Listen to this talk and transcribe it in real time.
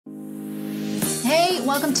Hey,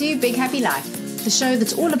 welcome to Big Happy Life, the show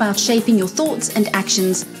that's all about shaping your thoughts and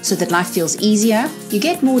actions so that life feels easier, you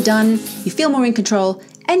get more done, you feel more in control,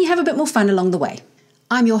 and you have a bit more fun along the way.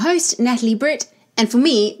 I'm your host, Natalie Britt, and for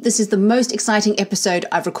me, this is the most exciting episode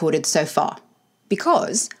I've recorded so far.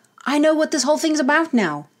 Because I know what this whole thing's about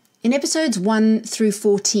now. In episodes 1 through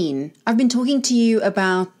 14, I've been talking to you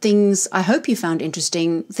about things I hope you found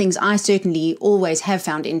interesting, things I certainly always have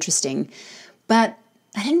found interesting, but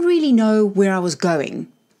I didn't really know where I was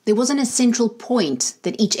going. There wasn't a central point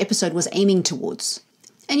that each episode was aiming towards.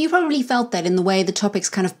 And you probably felt that in the way the topics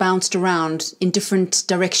kind of bounced around in different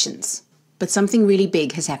directions. But something really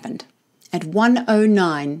big has happened. At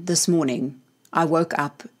 1:09 this morning, I woke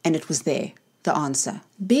up and it was there, the answer.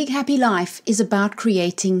 Big Happy Life is about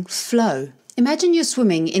creating flow. Imagine you're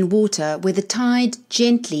swimming in water where the tide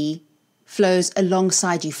gently flows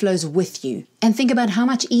alongside you, flows with you. And think about how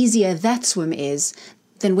much easier that swim is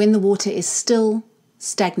than when the water is still,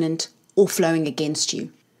 stagnant, or flowing against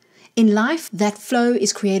you. In life, that flow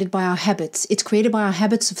is created by our habits. It's created by our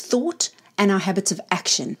habits of thought and our habits of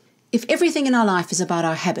action. If everything in our life is about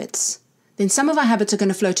our habits, then some of our habits are going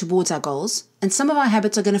to flow towards our goals, and some of our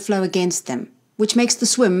habits are going to flow against them, which makes the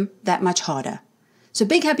swim that much harder. So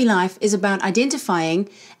Big Happy Life is about identifying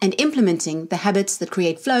and implementing the habits that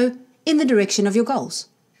create flow in the direction of your goals.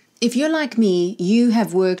 If you're like me, you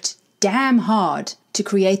have worked damn hard to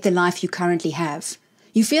create the life you currently have.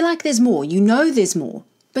 You feel like there's more, you know there's more,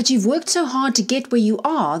 but you've worked so hard to get where you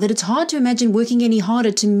are that it's hard to imagine working any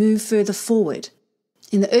harder to move further forward.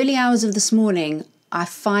 In the early hours of this morning, I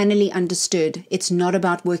finally understood it's not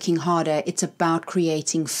about working harder, it's about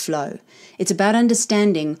creating flow. It's about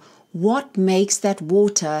understanding what makes that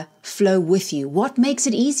water flow with you, what makes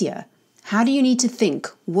it easier. How do you need to think?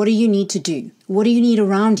 What do you need to do? What do you need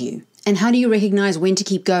around you? And how do you recognize when to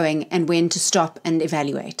keep going and when to stop and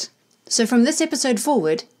evaluate? So from this episode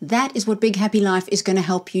forward, that is what Big Happy Life is going to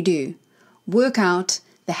help you do. Work out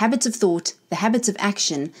the habits of thought, the habits of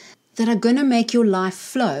action that are going to make your life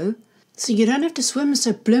flow so you don't have to swim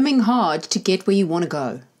so blooming hard to get where you want to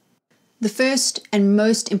go. The first and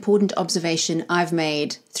most important observation I've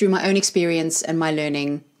made through my own experience and my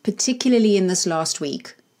learning, particularly in this last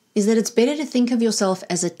week, is that it's better to think of yourself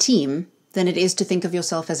as a team than it is to think of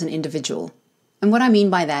yourself as an individual. And what I mean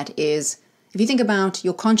by that is, if you think about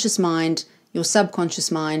your conscious mind, your subconscious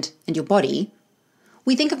mind, and your body,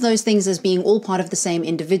 we think of those things as being all part of the same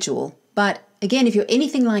individual. But again, if you're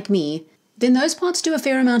anything like me, then those parts do a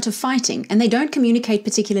fair amount of fighting, and they don't communicate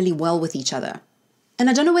particularly well with each other. And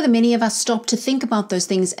I don't know whether many of us stop to think about those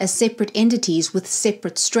things as separate entities with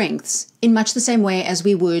separate strengths, in much the same way as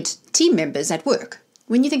we would team members at work.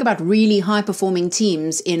 When you think about really high-performing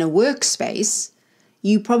teams in a workspace,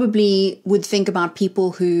 you probably would think about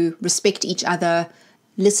people who respect each other,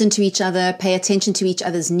 listen to each other, pay attention to each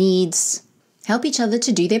other's needs, help each other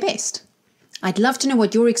to do their best. I'd love to know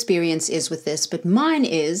what your experience is with this, but mine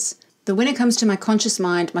is that when it comes to my conscious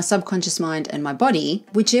mind, my subconscious mind, and my body,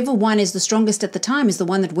 whichever one is the strongest at the time is the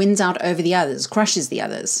one that wins out over the others, crushes the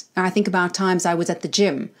others. And I think about times I was at the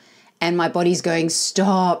gym and my body's going,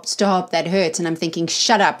 stop, that hurts. And I'm thinking,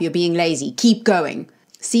 shut up, you're being lazy, keep going.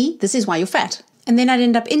 See, this is why you're fat. And then I'd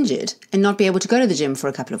end up injured and not be able to go to the gym for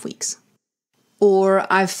a couple of weeks.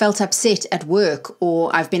 Or I've felt upset at work, or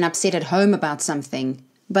I've been upset at home about something,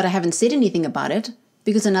 but I haven't said anything about it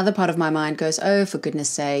because another part of my mind goes, oh, for goodness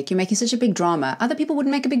sake, you're making such a big drama. Other people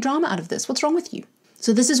wouldn't make a big drama out of this. What's wrong with you?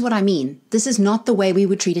 So this is what I mean. This is not the way we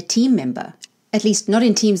would treat a team member, at least not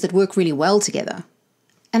in teams that work really well together.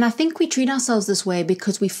 And I think we treat ourselves this way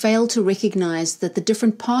because we fail to recognize that the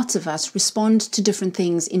different parts of us respond to different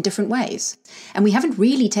things in different ways. And we haven't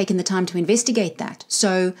really taken the time to investigate that.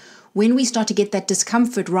 So when we start to get that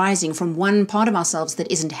discomfort rising from one part of ourselves that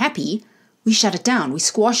isn't happy, we shut it down, we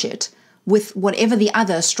squash it with whatever the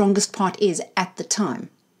other strongest part is at the time.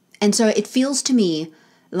 And so it feels to me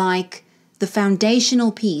like the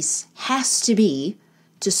foundational piece has to be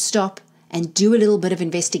to stop and do a little bit of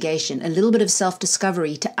investigation, a little bit of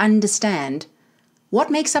self-discovery to understand what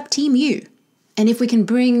makes up Team You. And if we can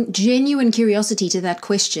bring genuine curiosity to that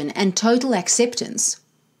question and total acceptance,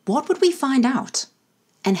 what would we find out?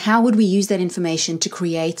 And how would we use that information to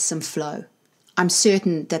create some flow? I'm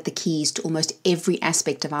certain that the keys to almost every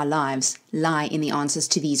aspect of our lives lie in the answers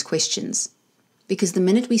to these questions. Because the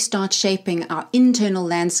minute we start shaping our internal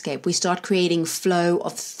landscape, we start creating flow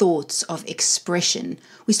of thoughts, of expression.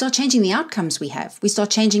 We start changing the outcomes we have. We start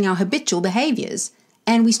changing our habitual behaviors.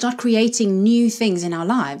 And we start creating new things in our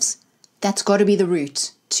lives. That's got to be the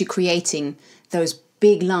route to creating those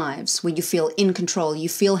big lives where you feel in control, you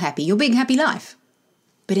feel happy, your big happy life.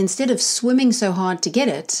 But instead of swimming so hard to get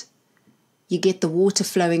it, You get the water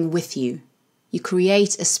flowing with you. You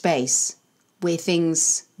create a space where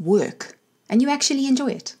things work and you actually enjoy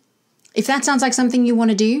it. If that sounds like something you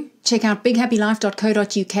want to do, check out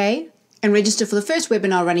bighappylife.co.uk and register for the first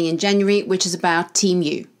webinar running in January, which is about Team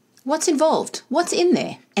You. What's involved? What's in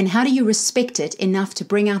there? And how do you respect it enough to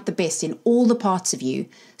bring out the best in all the parts of you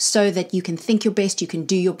so that you can think your best, you can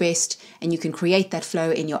do your best, and you can create that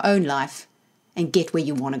flow in your own life and get where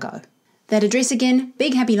you want to go? That address again,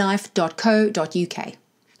 bighappylife.co.uk.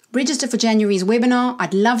 Register for January's webinar.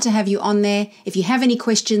 I'd love to have you on there. If you have any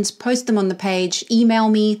questions, post them on the page, email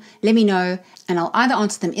me, let me know, and I'll either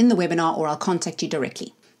answer them in the webinar or I'll contact you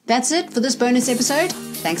directly. That's it for this bonus episode.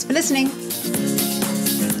 Thanks for listening.